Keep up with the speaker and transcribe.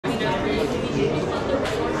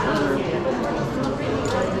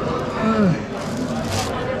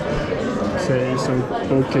So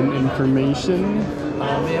booking information. May I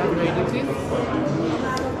have your ID, please?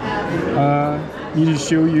 Need to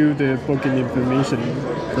show you the booking information,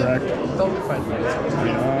 correct? That'll be fine, please.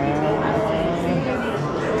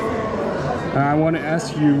 I want to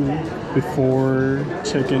ask you before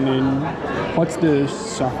checking in, what's the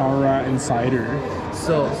Sahara Insider?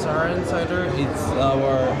 So, Sahara Insider, it's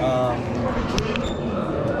our,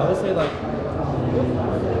 I would say like,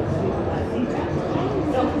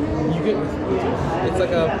 you can, it's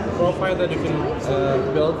like a profile that you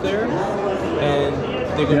can build there, and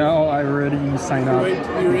they're gonna, Yeah, I already signed up. you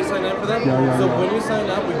already signed up for that? Yeah. So when you sign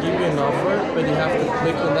up, we give you an offer, but you have to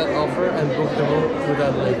click on that offer and book the room through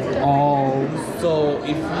that link. Oh, So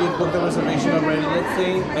if you book the reservation already, let's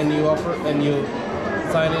say, and you offer and you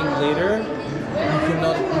sign in later, you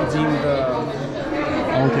cannot redeem the.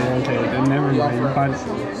 okay, then never mind. But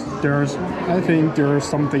I think there's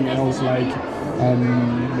something else like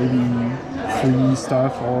maybe free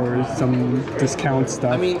stuff or some discount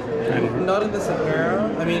stuff. I mean, not in the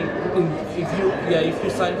Sahara. I mean, if you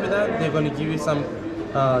sign for that, they're going to give you some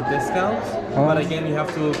discounts. Oh. But again, you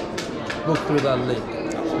have to book through that link.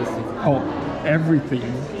 Specifically. Oh,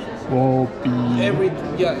 everything will be. Even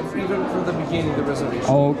from the beginning, the reservation.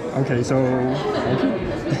 Oh, okay. So.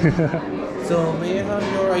 Okay. So may I have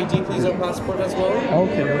your ID, please, or passport as well?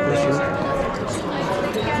 Okay, sure.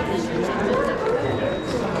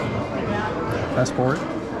 Passport.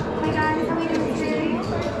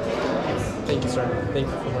 Thank you, sir. Thank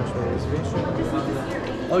you so much for your reservation.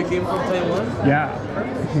 Oh, you came from Taiwan? Yeah.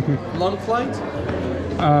 Long flight?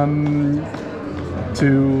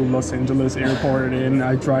 To Los Angeles airport, and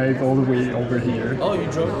I drive all the way over here. Oh, you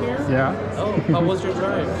drove here? Yeah. Oh, how was your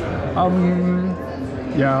drive?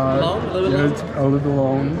 Yeah. Long? A little bit a little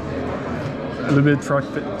long. A little bit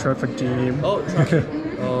traffic jam. Oh, traffic.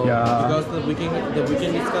 Oh, Yeah. Because the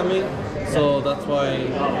weekend is coming, so that's why.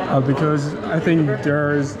 Because I think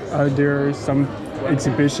there's some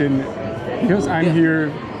exhibition. Because I'm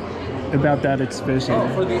here about that exhibition. Oh,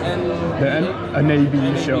 for the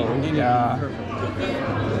NAB show. Yeah. Perfect.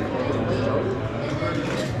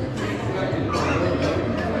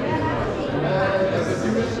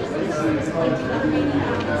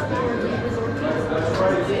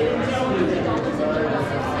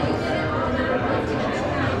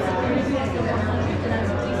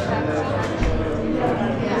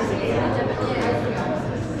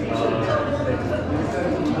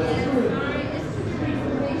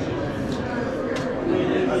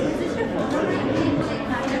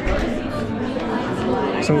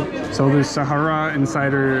 So the Sahara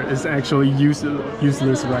Insider is actually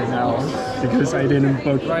useless right now because I didn't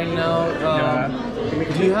book. Right now,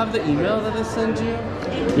 do you have the email that I sent you?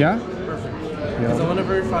 Yeah. Perfect. Yeah. Because I want to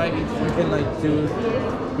verify if we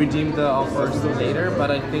can redeem the offers later, but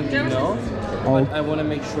I think you know. Oh. But I want to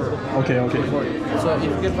make sure. Okay. Before. So if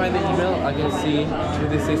you can find the email, I can see if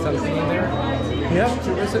they say something in there. You have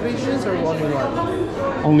 2 reservations or only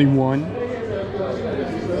one? Only one.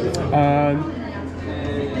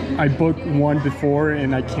 I booked one before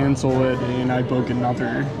and I cancel it and I book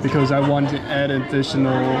another because I want to add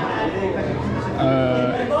additional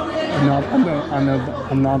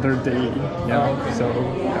another day. Yeah. So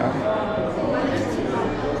yeah.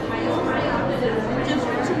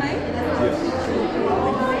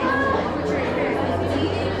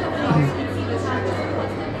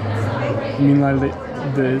 You mean like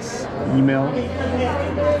this email?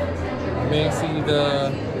 May I see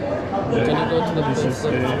the? Can you go to the This is the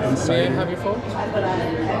May I Insider. have your phone?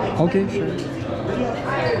 Okay, sure.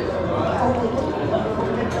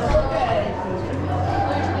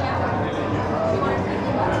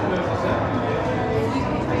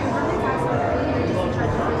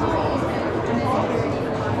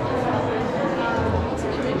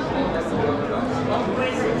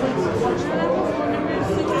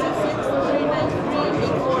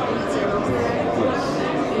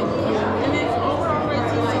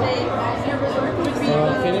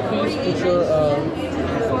 Can you please put your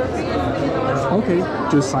Okay,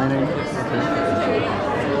 just signing.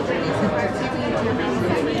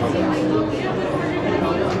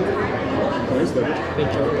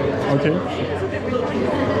 Thank you. Okay.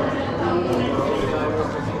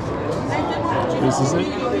 This is it.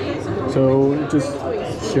 So just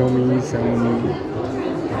show me some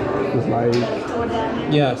like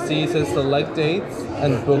Yeah, see, it says select dates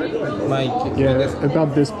and book my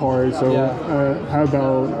about this part. So Yeah. how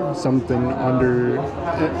about something under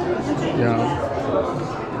yeah.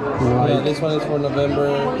 Yeah, this one is for November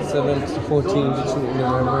 7th to 14th to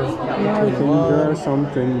November Yeah, I think 21. there's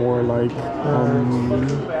something more like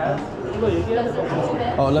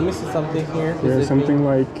Oh, let me see something here. there's something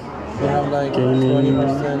like We have like Gaming.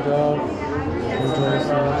 20% off. Enjoy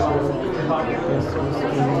selection.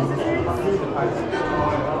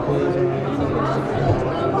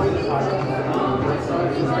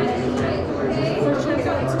 Check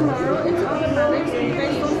out tomorrow. It's automatic, so you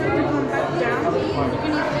guys don't have to come back down. You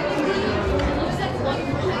can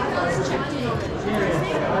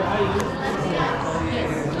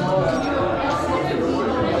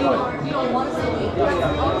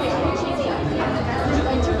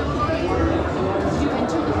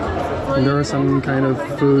There are some kind of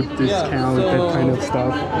food discount, so- that kind of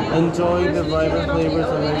stuff. Enjoy the vibrant flavors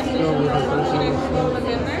of Mexico with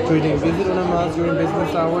refreshing treating. Visit Unamas during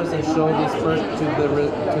business hours and show this first to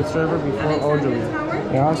the server before ordering.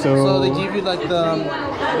 Yeah, So they give you like You'll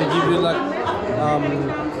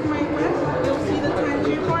see the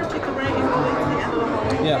time bar, take a right and go into the end of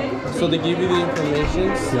the hall. yeah. So they give you the information.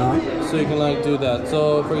 yeah, So you can like do that.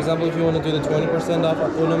 So for example, if you want to do the 20% off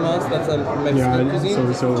at Unamas, that's a Mexican Yeah,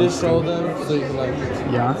 cuisine. so- just show them so you can like.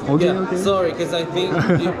 yeah. Okay, Yeah. okay. Sorry, because I think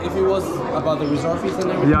if it was about the resort fees and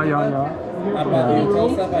everything. Yeah, yeah, like that, yeah. About the hotel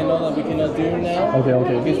stuff, I know that we cannot do now. Okay,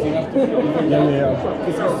 okay. Because we have to. Yeah, yeah. Because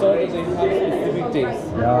we saw that they have specific days.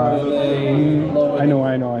 Yeah. Where they lower I know, the-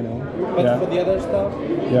 I know, I know. But Yeah, for the other stuff,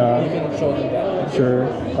 you yeah. can show them that. Sure.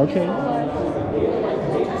 Okay.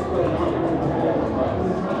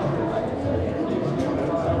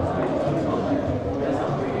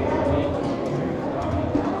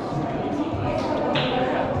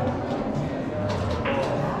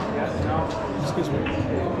 Excuse me.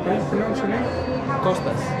 How do you pronounce your name?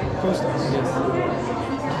 Costas. Costas. Yes.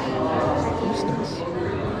 Costas.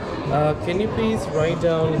 Can you please write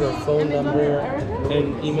down your phone number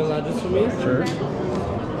and email address for me? Sure.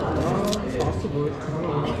 Possibly.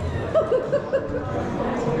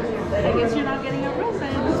 I guess you're not getting a room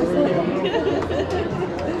then.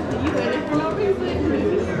 You waited for no reason.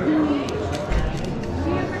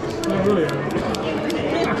 Not really.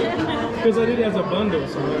 Because I did it as a bundle,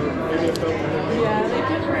 so maybe it felt like Yeah, they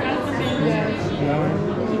put her out the same day.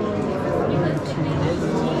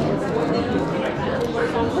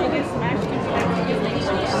 So she gets smashed because you have to get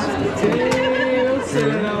Say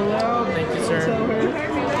it out loud. Thank you, sir.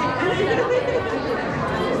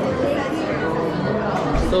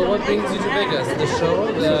 So what brings you to Vegas? The show?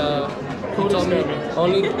 You told me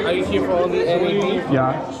only. Are you here for only NAB?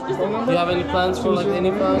 Yeah. Do you have any plans for like any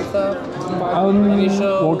fun stuff? Any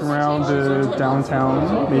shows? Walk around the downtown,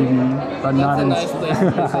 maybe, but not That's a in. nice place to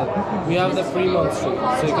visit. We have the Fremont Street,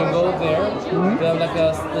 so you can go there. We have like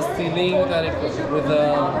the ceiling that with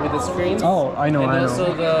the screens. Oh, I know, and I know.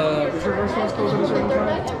 also the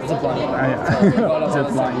zip line.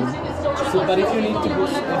 Zip line. So, but if you need to book,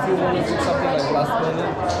 if you want to book something like last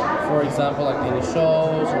minute, for example, like any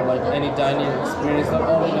shows or like any dining experience, not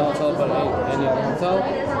only in the hotel but any other hotel,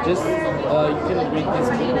 just you can read this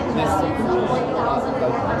thing.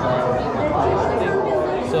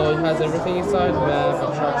 So it has everything inside: map,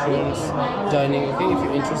 attractions, dining. Okay, if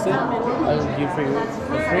you're interested, I'll give for you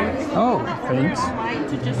for free. Oh, thanks. Right,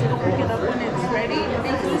 to just go pick it up when it's ready.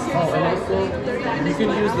 Oh, and also you can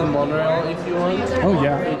use the monorail if you want. Oh,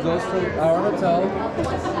 yeah. It goes from our hotel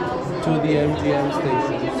to the MGM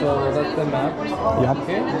station. So that's the map. Yep.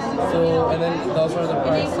 Okay. So and then those are the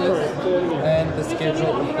prices and the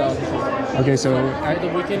schedule is down here. Okay, so The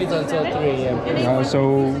weekend is until 3 a.m.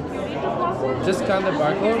 so Just scan the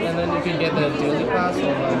barcode and then you can get the daily pass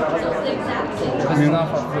or this is not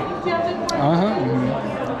for free.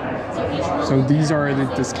 So these are the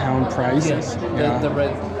discount prices. Yes. Yeah. The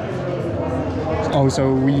red. Oh,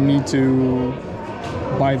 so we need to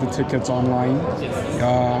buy the tickets online. Yes.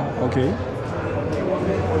 Okay.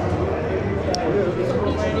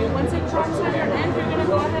 Once it clocks on your end, you're gonna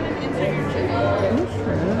go ahead and enter your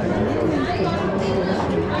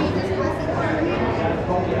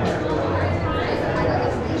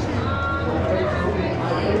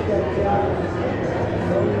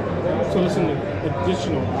So listen,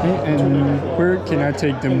 additional. And where can I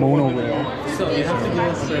take the monorail? So you have to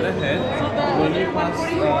go straight ahead. When you pass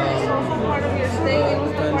part of your stay. It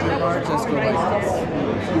was the Country bar, just go right.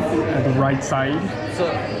 At the right side. So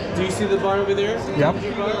do you see the bar over there? Yep.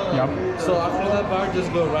 Country bar? Yep. So after that bar,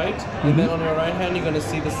 just go right, and then on your right hand, you're gonna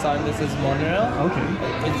see the sign that says monorail. Okay.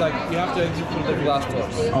 It's like you have to exit through the glass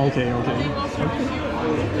doors. Okay. Okay.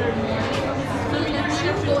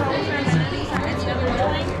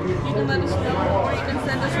 You can let us know, or you can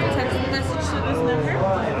send us a text message to this number.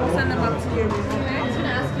 We'll send them up to your room, okay?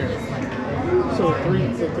 So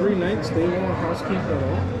for 3 nights, they want housekeeper.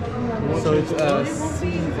 So it's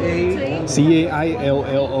C-A.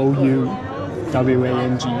 CAILLOUWANG.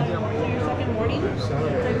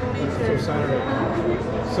 Saturday.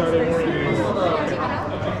 Saturday morning.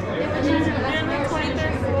 And the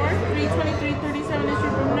 23rd floor, 32337 is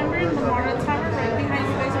your room number. Lamar Tower, right behind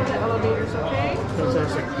you guys are the elevators, okay?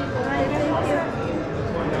 Fantastic.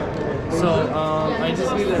 So, I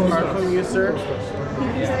just need a card from you, sir.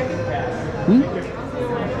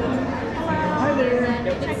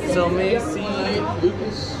 So may I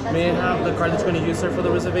have the card that you're going to use, sir, for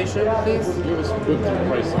the reservation, please?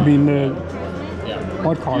 I mean,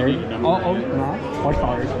 what card? Oh, no. What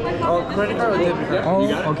card? Oh, credit card or debit card?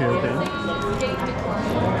 Oh, okay, okay.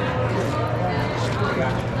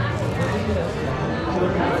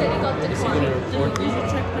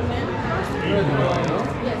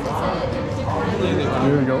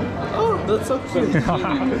 Here we go. Oh, that's so cute.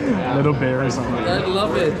 Little bear or something. I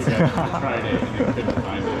love it.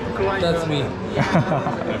 That's me.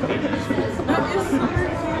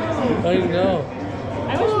 I know. I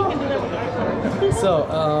wish we could do that with our card.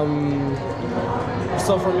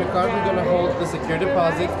 So from your card, we're gonna hold the security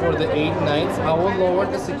deposit for the 8 nights. I will lower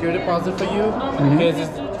the security deposit for you because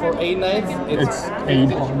it's for 8 nights. It's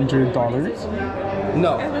 $800.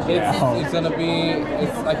 No, it's gonna be.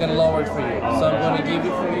 I can lower it for you. So I'm gonna give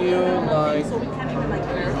it for you like. So we can't even like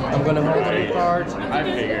verify. I'm gonna hold your card.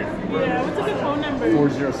 Yeah, what's a good phone number?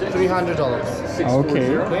 $300.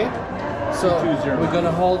 Okay. Okay. So we're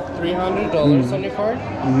gonna hold $300 on your card.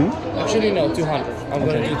 Actually, no, 200. I'm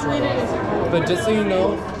gonna do 200. But just so you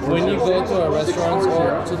know, when you go to a restaurant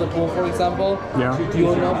or to the pool, for example, you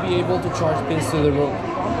will not be able to charge things to the room.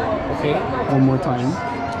 Okay. One more time.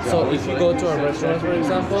 So if you go to a restaurant, for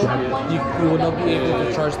example, you will not be able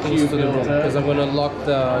to charge things to the room because I'm gonna lock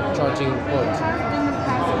the charging port.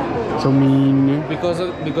 So mean, Because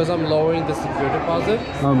I'm lowering the security deposit,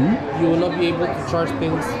 you will not be able to charge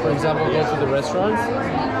things. For example, go to the restaurants,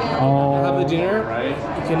 have a dinner.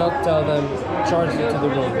 You cannot tell them charge it to the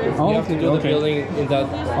room. You have to do the billing in that.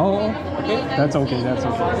 oh, Okay. that's okay, that's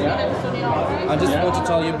okay. I just want to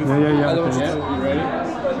tell you before. Yeah, I don't want okay. you to.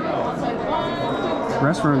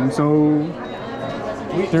 Restaurant, so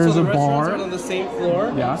there's so a the restaurants bar. are on the same floor.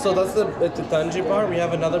 Yeah. So that's the Tanji bar. We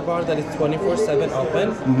have another bar that is 24/7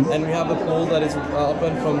 open, and we have a pool that is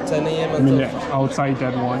open from 10 a.m. I mean, until. outside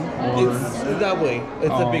that one, or It's that way.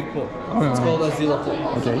 It's a big pool. It's called Azila pool.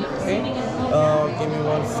 okay. Okay. Give me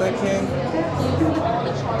 1 second.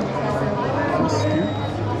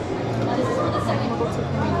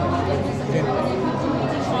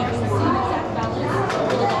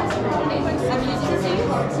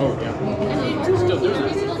 Oh, yeah. Still doing it.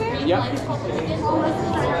 Yeah. Yeah,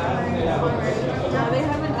 they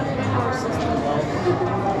haven't updated our system.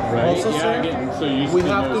 Right. Also, yeah, sir, getting so used We to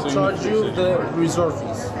have those to charge you signatures. the resort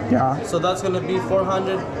fees. Yeah. So that's gonna be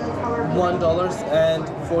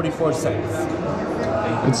 $401.44.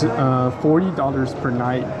 It's $40 per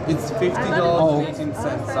night. It's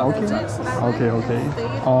 $50.18 after taxes. Okay.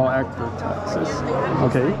 All after taxes.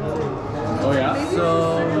 Okay. Oh, yeah?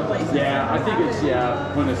 So Yeah, I think it's,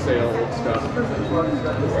 point of sale stuff. So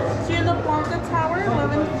you're in the Blanca Tower,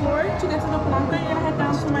 11th floor. To get to the Blanca, you're gonna head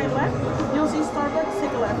down to my left. You'll see Starbucks,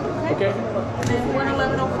 take a left, okay? Okay. And then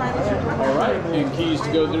 1105 is your Blanca. All right. And keys to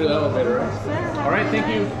go through the elevator, right? All right, thank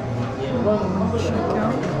you.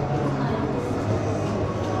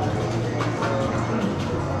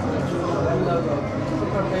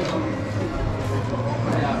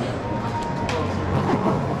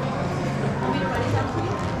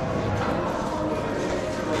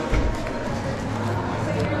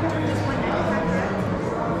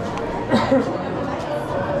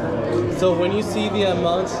 So when you see the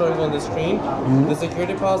amount showing on the screen, the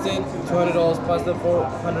security deposit, $200 plus the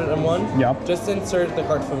 401. Yep. Just insert the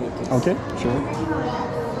card for me, please. Okay, sure.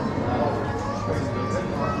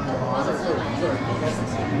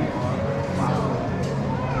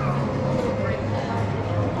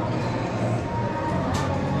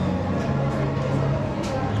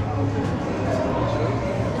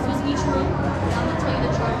 This was each room. I'm gonna tell you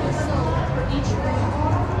the charges. So for each room,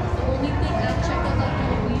 the only thing at checkout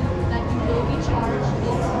that you will be charged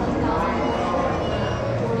is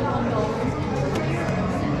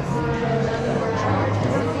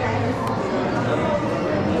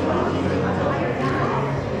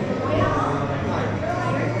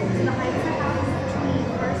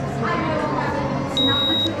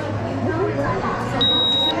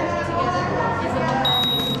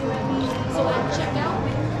So at checkout,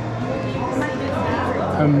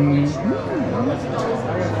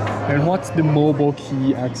 And what's the mobile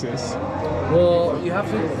key access? Well, you have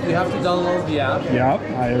to download the app. Yep,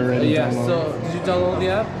 I already Yeah. downloaded. So did you download the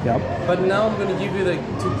app? Yep. But now I'm gonna give you the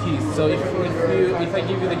 2 keys. So if I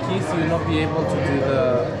give you the keys, you'll not be able to do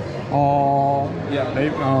Yeah.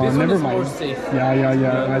 This This one never is mind. more safe.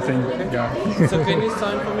 Yeah. I think yeah. So can you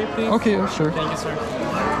sign for me, please? Okay, sure. Thank you, sir.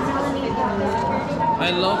 I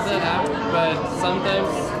love the app, but sometimes,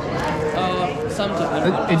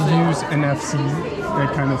 It use NFC,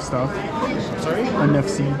 that kind of stuff. Sorry?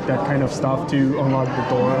 NFC, that kind of stuff to unlock the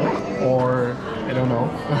door, or I don't know.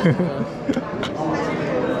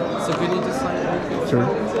 So can you just sign for me, please? Sure.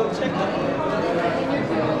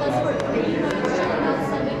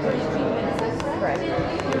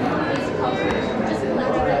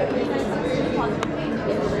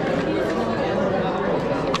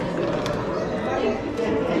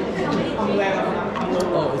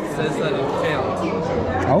 Oh, it says that it failed.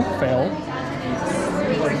 Oh, fail.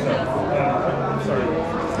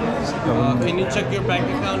 Can you check your bank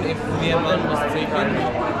account if the amount was taken?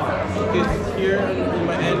 Because here in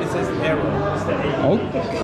my end it says error. Oh.